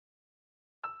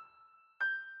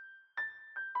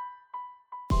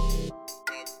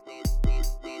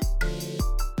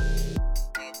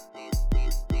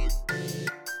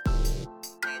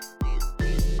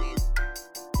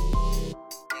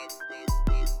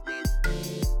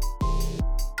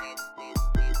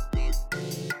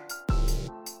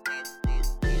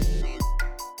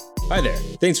Hi there.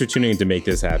 Thanks for tuning in to Make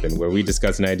This Happen, where we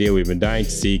discuss an idea we've been dying to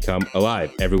see come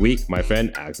alive. Every week, my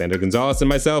friend Alexander Gonzalez and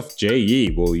myself, Jay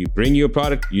Yee, will bring you a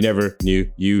product you never knew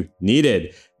you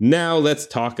needed. Now let's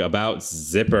talk about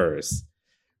zippers.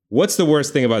 What's the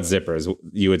worst thing about zippers,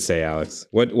 you would say, Alex?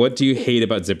 What do you hate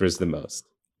about zippers the most?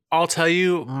 I'll tell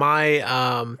you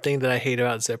my thing that I hate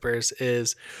about zippers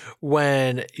is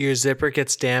when your zipper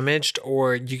gets damaged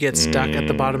or you get stuck at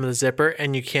the bottom of the zipper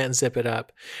and you can't zip it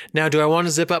up. Now, do I want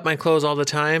to zip up my clothes all the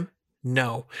time?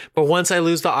 No. But once I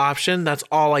lose the option, that's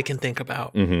all I can think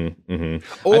about.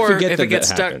 Or if it gets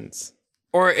stuck,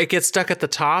 or it gets stuck at the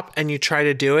top and you try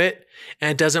to do it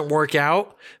and it doesn't work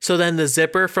out. So then the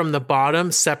zipper from the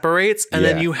bottom separates and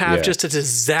then you have just a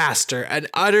disaster, an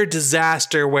utter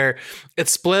disaster where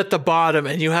it's split at the bottom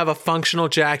and you have a functional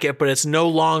jacket, but it's no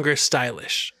longer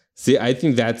stylish. See, I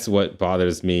think that's what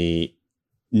bothers me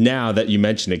now that you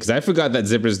mention it, because I forgot that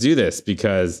zippers do this,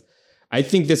 because I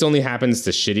think this only happens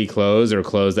to shitty clothes or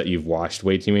clothes that you've washed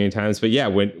way too many times. But yeah,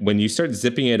 when you start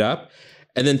zipping it up,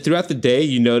 and then throughout the day,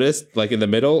 you notice, like in the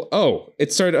middle,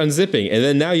 it started unzipping. And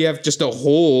then now you have just a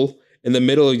hole in the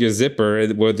middle of your zipper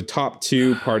where the top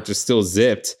two parts are still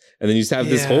zipped. And then you just have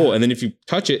this hole. And then if you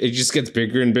touch it, it just gets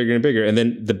bigger and bigger and bigger. And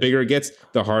then the bigger it gets,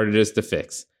 the harder it is to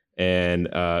fix. And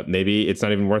maybe it's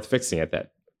not even worth fixing at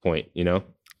that point, you know?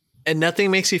 And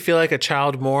nothing makes you feel like a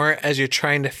child more as you're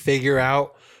trying to figure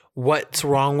out what's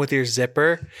wrong with your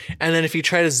zipper. And then if you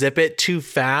try to zip it too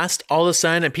fast, all of a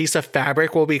sudden a piece of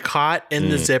fabric will be caught in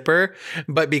the zipper.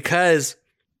 But because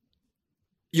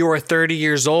you're 30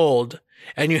 years old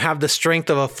and you have the strength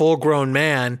of a full grown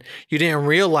man, you didn't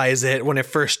realize it when it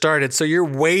first started. So you're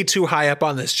way too high up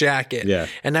on this jacket. Yeah.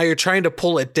 And now you're trying to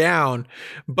pull it down,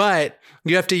 but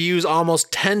you have to use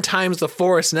almost 10 times the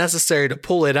force necessary to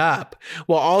pull it up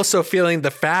while also feeling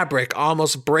the fabric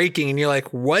almost breaking. And you're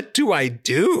like, what do I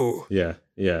do? Yeah.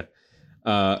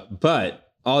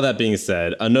 But all that being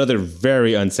said, another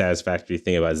very unsatisfactory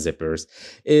thing about zippers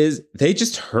is they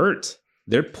just hurt.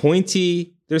 They're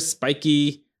pointy. They're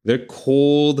spiky. They're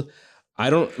cold.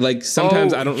 I don't like,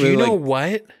 sometimes I don't really like. You know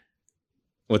what?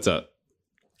 What's up?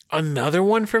 Another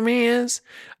one for me is,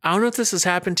 I don't know if this has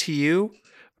happened to you,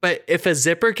 but if a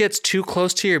zipper gets too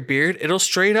close to your beard, it'll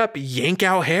straight up yank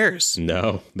out hairs.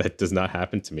 No, that does not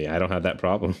happen to me. I don't have that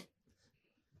problem.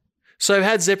 So I've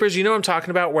had zippers, you know what I'm talking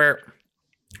about, where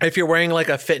if you're wearing like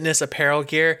a fitness apparel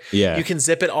gear, you can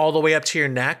zip it all the way up to your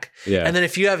neck. Yeah. And then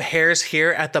if you have hairs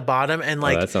here at the bottom and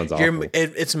like that sounds awful.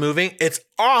 It's moving, it's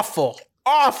awful,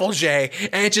 Jay.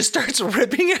 And it just starts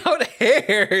ripping out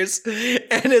hairs.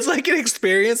 And it's like an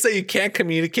experience that you can't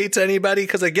communicate to anybody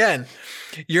because, again,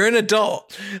 you're an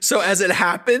adult. So as it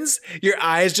happens, your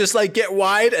eyes just like get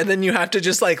wide and then you have to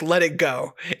just like let it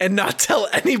go and not tell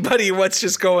anybody what's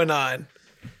just going on.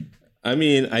 I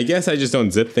mean, I guess I just don't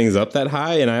zip things up that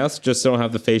high, and I also just don't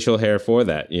have the facial hair for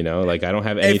that, you know? Like, I don't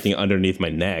have anything underneath my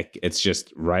neck. It's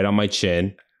just right on my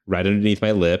chin, right underneath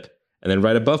my lip, and then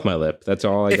right above my lip. That's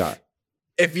all I got.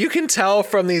 If you can tell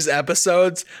from these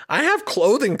episodes, I have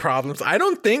clothing problems. I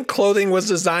don't think clothing was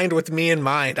designed with me in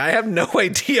mind. I have no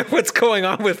idea what's going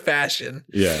on with fashion.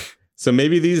 Yeah. So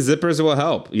maybe these zippers will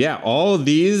help. Yeah, all of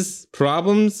these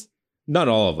problems, not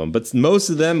all of them, but most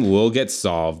of them will get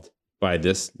solved by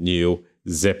this new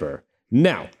zipper.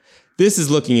 Now, this is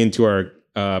looking into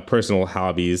our personal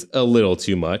hobbies a little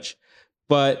too much,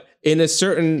 but in a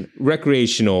certain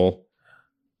recreational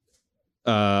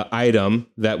item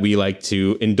that we like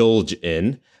to indulge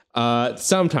in,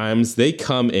 sometimes they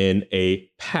come in a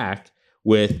pack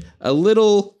with a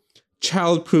little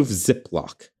childproof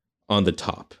Ziploc on the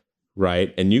top,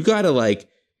 right? And you gotta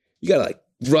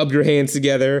rub your hands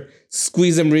together,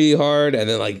 squeeze them really hard, and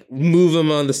then like move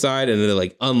them on the side, and then it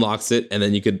like unlocks it, and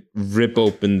then you could rip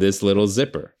open this little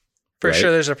zipper. For sure,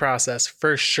 there's a process.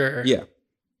 For sure. Yeah.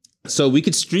 So we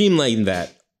could streamline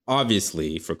that,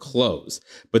 obviously, for clothes,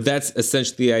 but that's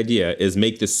essentially the idea: is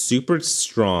make this super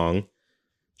strong,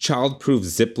 childproof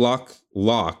Ziploc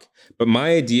lock. But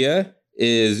my idea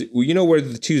is, you know where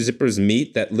the two zippers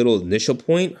meet, that little initial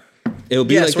point? It'll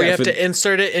be like where that you have to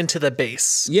insert it into the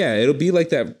base. Yeah, it'll be like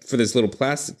that for this little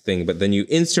plastic thing, but then you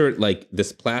insert like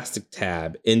this plastic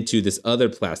tab into this other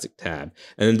plastic tab,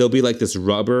 and then there'll be like this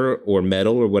rubber or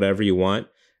metal or whatever you want,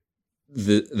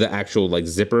 the actual like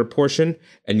zipper portion,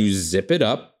 and you zip it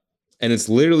up, and it's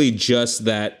literally just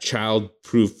that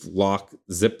child-proof lock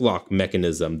Ziploc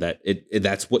mechanism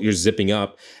that's what you're zipping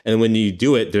up. And when you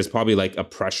do it, there's probably like a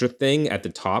pressure thing at the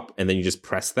top, and then you just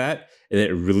press that, and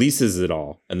it releases it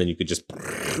all, and then you could just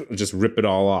rip it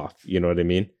all off. You know what I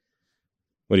mean?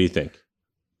 What do you think?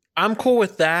 I'm cool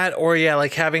with that. Or yeah,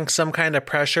 like having some kind of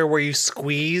pressure where you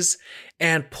squeeze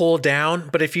and pull down.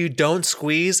 But if you don't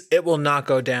squeeze, it will not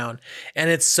go down. And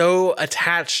it's so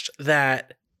attached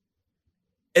that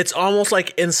it's almost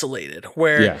like insulated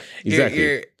where Yeah,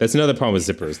 exactly. That's another problem with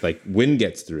zippers. Like wind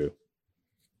gets through.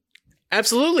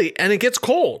 Absolutely. And it gets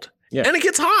cold. Yeah. And it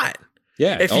gets hot.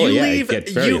 Yeah. If you leave, it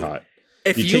gets very hot.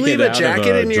 If you take leave it a out jacket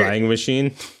of a in your drying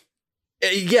machine.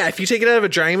 Yeah, if you take it out of a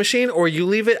drying machine or you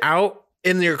leave it out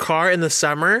in your car in the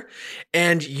summer,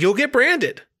 and you'll get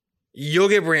branded. You'll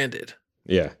get branded.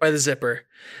 Yeah. By the zipper.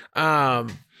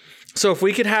 So if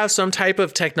we could have some type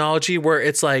of technology where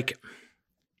it's like,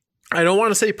 I don't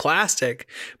want to say plastic,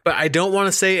 but I don't want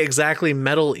to say exactly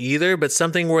metal either, but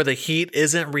something where the heat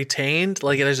isn't retained,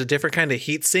 like there's a different kind of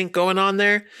heat sink going on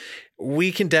there,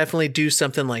 we can definitely do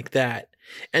something like that.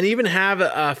 And even have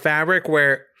a fabric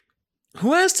where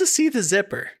who has to see the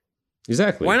zipper?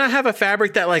 Exactly. Why not have a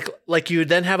fabric that like you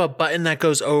then have a button that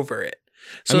goes over it?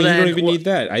 So you don't even need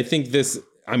that. I think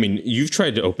you've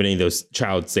tried to open any of those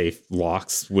child-safe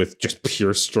locks with just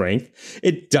pure strength.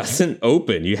 It doesn't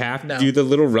open. You have to do the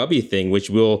little rubby thing, which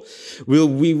you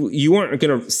aren't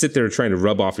going to sit there trying to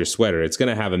rub off your sweater. It's going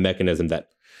to have a mechanism that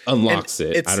unlocks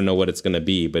it. I don't know what it's going to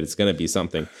be, but it's going to be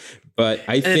something. But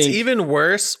I think it's even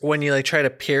worse when you like try to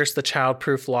pierce the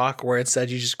child-proof lock, where instead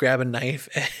you just grab a knife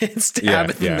and stab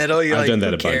in the middle. I've done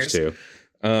that a bunch too.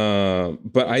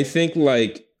 But I think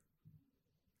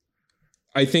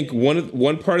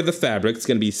one part of the fabric is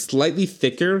going to be slightly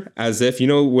thicker, as if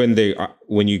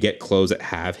when you get clothes that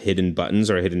have hidden buttons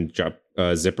or a hidden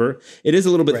zipper, it is a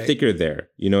little bit thicker there.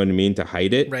 You know what I mean, to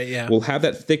hide it. Right. Yeah. We'll have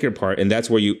that thicker part, and that's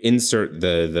where you insert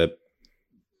the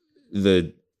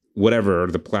whatever,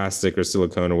 the plastic or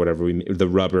silicone or whatever, the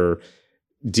rubber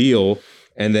deal,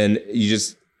 and then you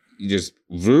just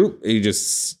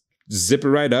zip it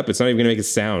right up. It's not even going to make a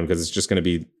sound because it's just going to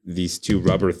be these two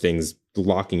rubber things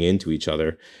locking into each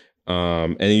other.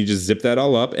 And then you just zip that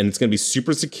all up, and it's going to be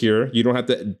super secure. You don't have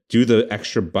to do the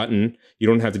extra button. You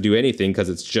don't have to do anything because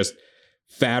it's just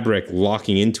fabric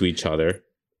locking into each other.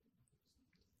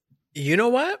 You know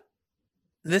what?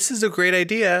 This is a great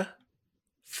idea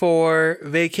for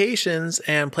vacations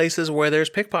and places where there's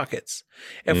pickpockets.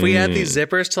 If we add these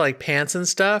zippers to like pants and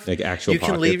stuff, like actual you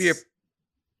pockets. Can leave your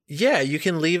you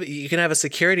can have a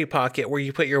security pocket where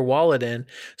you put your wallet in.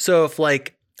 So if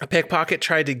like a pickpocket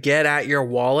tried to get at your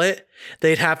wallet,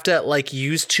 they'd have to like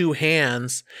use two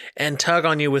hands and tug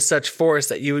on you with such force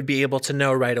that you would be able to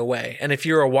know right away. And if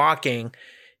you were walking,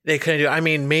 they couldn't do. I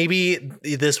mean, maybe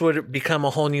this would become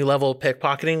a whole new level of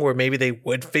pickpocketing where maybe they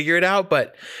would figure it out.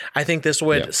 But I think this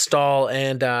would stall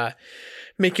and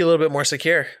make you a little bit more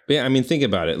secure. But yeah, I mean, think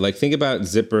about it. Like, think about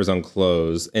zippers on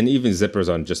clothes and even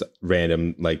zippers on just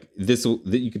random, like this.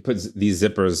 You could put these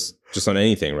zippers just on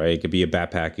anything, right? It could be a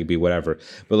backpack, it could be whatever.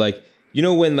 But like,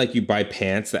 when like you buy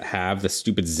pants that have the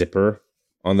stupid zipper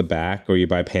on the back, or you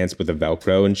buy pants with the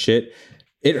Velcro and shit,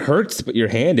 it hurts to put your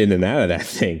hand in and out of that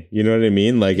thing. You know what I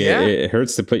mean? Like it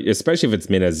hurts to put, especially if it's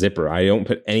made a zipper. I don't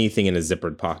put anything in a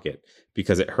zippered pocket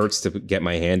because it hurts to get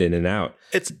my hand in and out.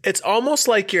 It's almost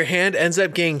like your hand ends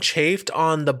up getting chafed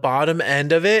on the bottom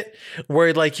end of it,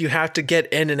 where like you have to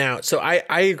get in and out. So I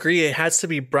agree, it has to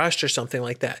be brushed or something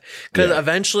like that, because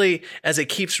eventually as it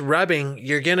keeps rubbing,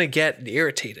 you're going to get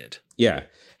irritated. Yeah.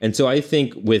 And so I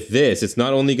think with this, it's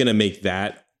not only going to make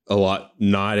that a lot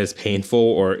not as painful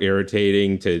or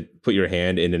irritating to put your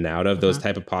hand in and out of those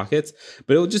type of pockets,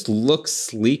 but it'll just look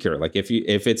sleeker. Like if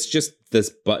it's just this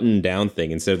button down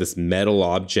thing instead of this metal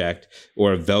object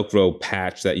or a Velcro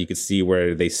patch that you could see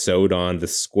where they sewed on the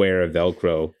square of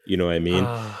Velcro, you know what I mean?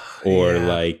 Or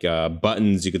like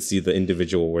buttons, you could see the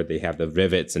individual where they have the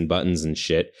rivets and buttons and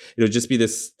shit. It'll just be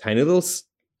this tiny little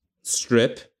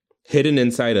strip hidden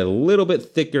inside a little bit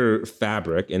thicker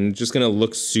fabric, and just gonna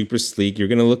look super sleek. You're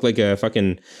gonna look like a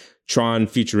fucking Tron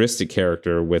futuristic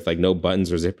character with like no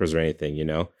buttons or zippers or anything,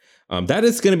 that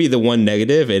is gonna be the one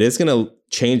negative. It is gonna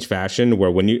change fashion,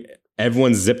 where when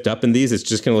everyone's zipped up in these, it's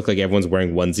just gonna look like everyone's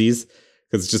wearing onesies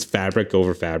because it's just fabric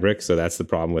over fabric. So that's the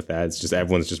problem with that. It's just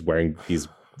everyone's just wearing these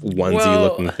onesie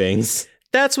looking things.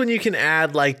 That's when you can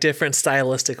add like different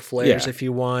stylistic flares if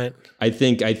you want. I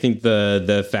think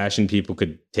the fashion people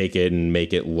could take it and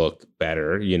make it look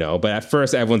better, But at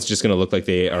first, everyone's just going to look like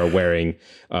they are wearing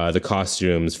the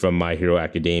costumes from My Hero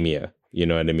Academia. You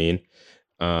know what I mean?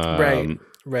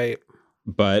 Right.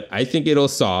 But I think it'll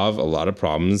solve a lot of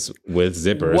problems with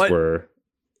zippers where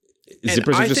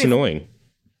zippers are just annoying.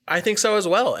 I think so as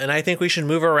well. And I think we should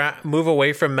move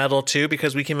away from metal too,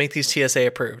 because we can make these TSA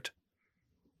approved.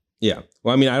 Yeah.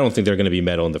 Well, I mean, I don't think they're going to be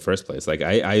metal in the first place. Like,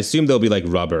 I assume they'll be like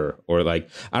rubber or like,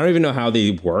 I don't even know how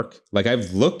they work. Like,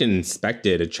 I've looked and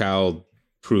inspected a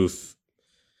child-proof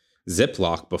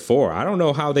Ziploc before. I don't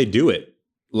know how they do it.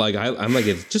 Like, I'm like,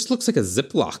 it just looks like a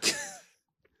Ziploc.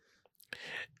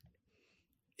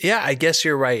 Yeah, I guess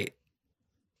you're right.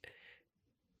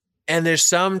 And there's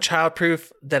some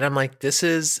childproof that I'm like, this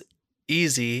is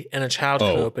easy and a child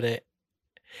can open it.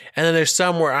 And then there's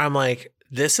some where I'm like,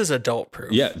 this is adult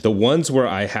proof. Yeah, the ones where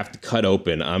I have to cut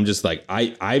open, I'm just like,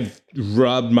 I've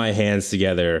rubbed my hands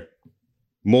together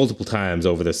multiple times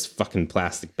over this fucking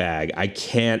plastic bag. I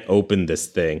can't open this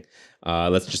thing.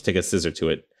 Let's just take a scissor to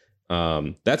it.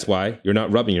 That's why you're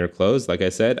not rubbing your clothes. Like I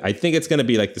said, I think it's going to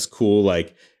be like this cool,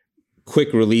 like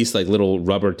quick release, like little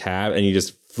rubber tab, and you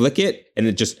just flick it and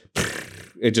it just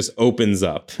opens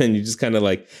up, and you just kind of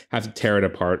like have to tear it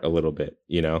apart a little bit,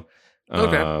 you know?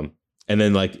 Okay. And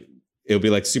then like, it'll be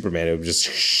like Superman. It would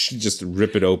just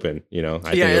rip it open, you know?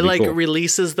 I think it like cool.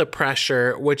 releases the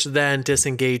pressure, which then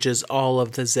disengages all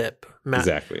of the zip.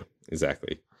 Exactly.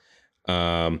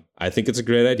 I think it's a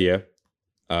great idea.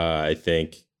 I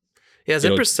think. Yeah,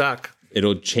 zippers suck.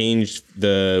 It'll change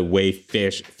the way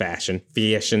fashion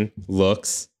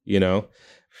looks, you know?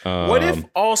 What if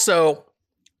also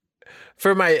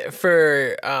for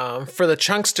the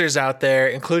chunksters out there,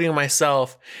 including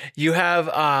myself, you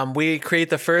have we create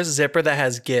the first zipper that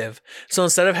has give. So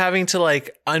instead of having to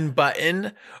like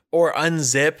unbutton or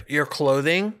unzip your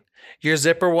clothing, your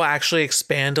zipper will actually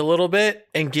expand a little bit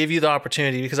and give you the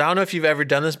opportunity. Because I don't know if you've ever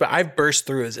done this, but I've burst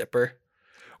through a zipper.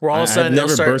 Where all of a sudden I've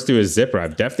never burst through a zipper.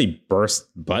 I've definitely burst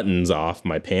buttons off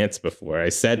my pants before. I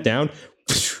sat down,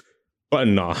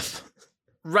 button off.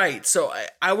 Right. So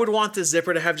I would want the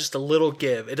zipper to have just a little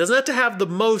give. It doesn't have to have the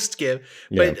most give,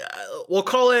 but we'll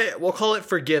call it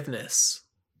forgiveness.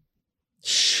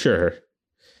 Sure.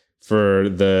 For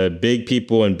the big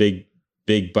people and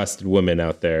big busted women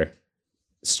out there,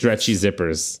 stretchy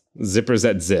zippers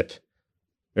that zip,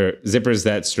 or zippers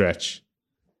that stretch.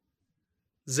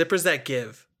 Zippers that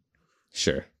give.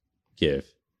 Sure. Give,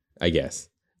 I guess.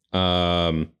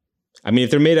 I mean,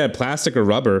 if they're made out of plastic or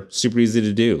rubber, super easy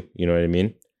to do. You know what I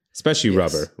mean? Especially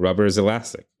rubber. Rubber is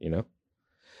elastic, you know?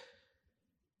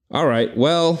 All right.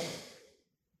 Well,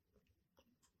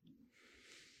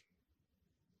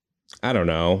 I don't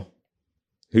know.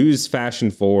 Who's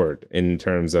fashion forward in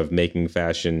terms of making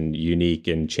fashion unique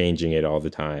and changing it all the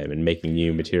time and making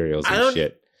new materials and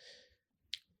shit?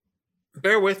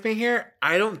 Bear with me here.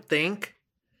 I don't think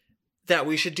that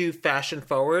we should do fashion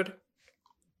forward.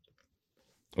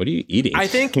 What are you eating? I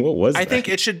think what was I that? think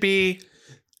it should be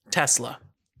Tesla.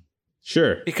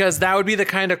 Sure. Because that would be the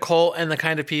kind of cult and the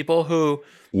kind of people who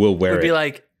will wear would be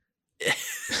like,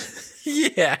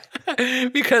 yeah,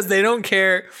 because they don't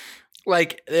care.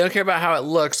 Like, they don't care about how it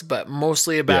looks, but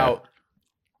mostly about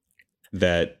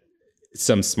that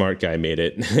some smart guy made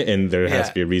it and there has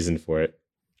to be a reason for it.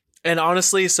 And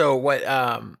honestly, so what,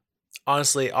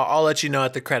 honestly, I'll let you know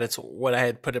at the credits what I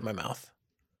had put in my mouth.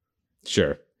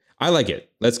 Sure. I like it.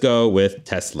 Let's go with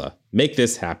Tesla. Make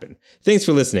this happen. Thanks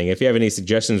for listening. If you have any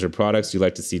suggestions or products you'd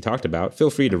like to see talked about, feel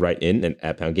free to write in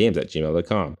at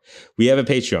 @poundgames@gmail.com. We have a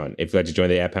Patreon. If you'd like to join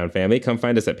the @pound family, come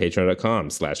find us at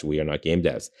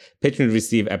patreon.com/wearenotgamedevs. Patrons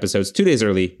receive episodes 2 days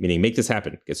early, meaning Make This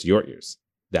Happen gets to your ears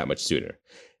that much sooner.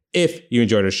 If you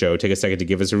enjoyed our show, take a second to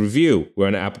give us a review. We're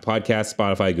on Apple Podcasts,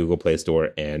 Spotify, Google Play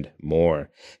Store, and more.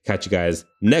 Catch you guys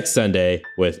next Sunday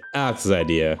with Alex's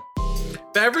idea.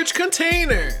 Beverage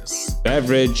containers. I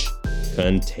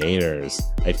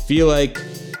feel like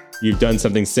you've done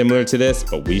something similar to this,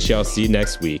 but we shall see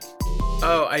next week.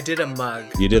 Oh, I did a mug.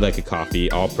 You did like a coffee,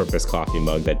 all-purpose coffee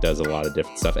mug that does a lot of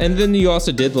different stuff. And then you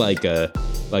also did like a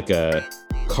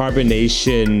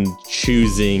carbonation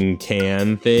choosing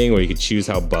can thing where you could choose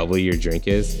how bubbly your drink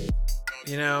is.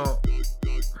 You know,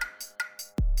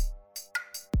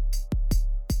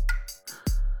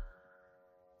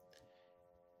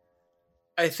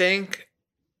 I think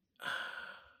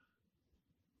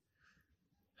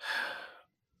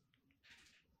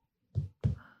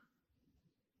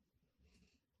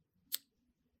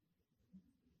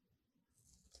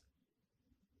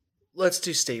let's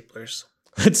do staplers.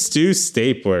 Let's do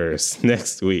staplers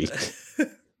next week.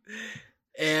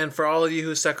 And for all of you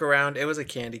who stuck around, it was a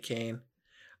candy cane.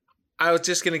 I was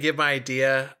just going to give my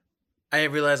idea. I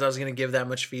didn't realize I was going to give that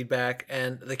much feedback,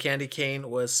 and the candy cane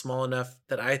was small enough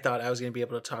that I thought I was going to be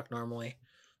able to talk normally.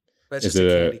 But is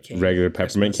it a regular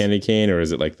peppermint candy cane, or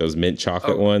is it like those mint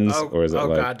chocolate ones? Or is it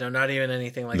like God, no, not even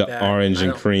anything like the that. Orange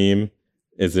and cream?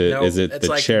 Is it the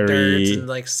like cherry? Nerds and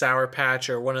like Sour Patch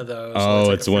or one of those. Oh,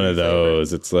 so it's one of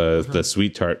those. It's the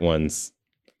sweet tart ones.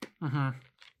 Mm-hmm.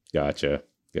 Gotcha.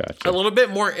 A little bit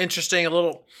more interesting,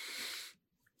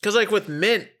 because like with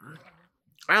mint,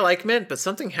 I like mint, but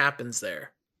something happens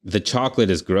there. The chocolate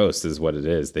is gross, is what it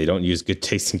is. They don't use good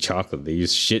tasting chocolate. They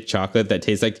use shit chocolate that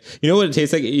tastes like, you know what it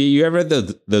tastes like? You ever had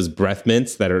those breath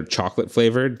mints that are chocolate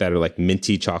flavored, that are like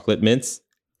minty chocolate mints?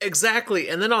 Exactly.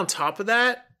 And then on top of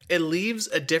that, it leaves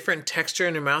a different texture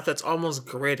in your mouth that's almost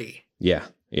gritty. Yeah.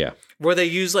 Where they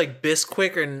use like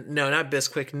Bisquick not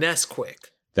Bisquick, Nesquik.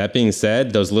 That being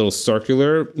said, those little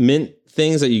circular mint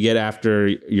things that you get after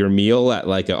your meal at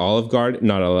like an Olive Garden,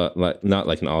 not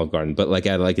like an Olive Garden, but like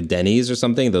at like a Denny's or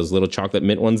something, those little chocolate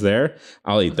mint ones there,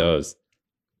 I'll eat those.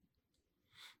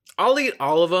 I'll eat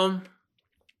all of them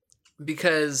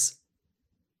because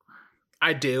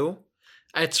I do.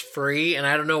 It's free, and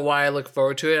I don't know why I look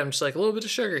forward to it. I'm just like a little bit of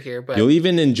sugar here, but you'll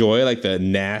even enjoy like the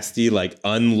nasty, like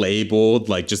unlabeled,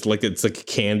 like just like it's like a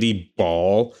candy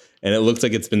ball, and it looks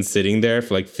like it's been sitting there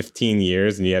for like 15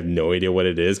 years, and you have no idea what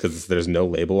it is because there's no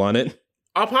label on it.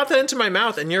 I'll pop that into my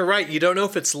mouth, and you're right. You don't know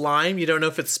if it's lime. You don't know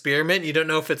if it's spearmint. You don't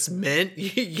know if it's mint.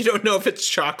 You don't know if it's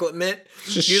chocolate mint.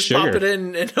 It's just you just sugar. pop it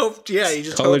in and hope. Yeah, you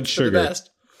just colored hope sugar. for the best.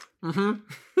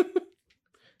 Mm-hmm.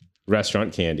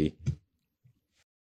 Restaurant candy.